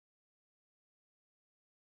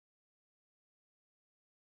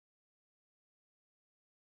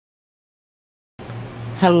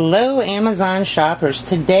Hello Amazon shoppers.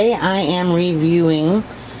 Today I am reviewing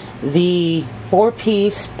the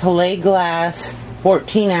 4-piece Palais glass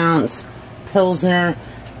 14-ounce pilsner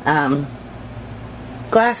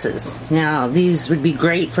glasses. Now these would be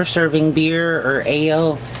great for serving beer or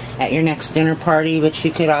ale at your next dinner party, but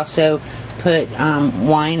you could also put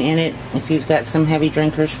wine in it if you've got some heavy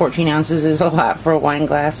drinkers. 14 ounces is a lot for a wine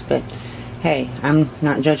glass, but hey, I'm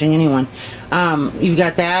not judging anyone. You've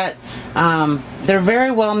got that. They're very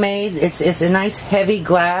well made. It's a nice heavy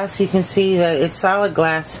glass. You can see that it's solid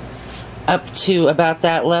glass up to about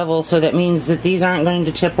that level, so that means that these aren't going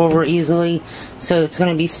to tip over easily, so it's going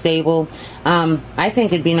to be stable. I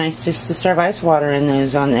think it'd be nice just to serve ice water in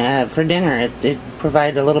those on for dinner. It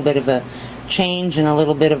provided a little bit of a change and a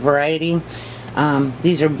little bit of variety.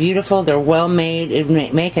 These are beautiful. They're well made. It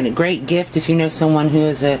would make a great gift if you know someone who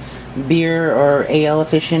is a beer or ale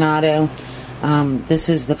aficionado. This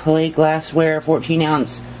is the Palais glassware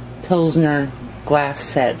 14-ounce Pilsner glass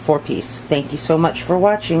set 4-piece. Thank you so much for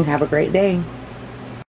watching. Have a great day.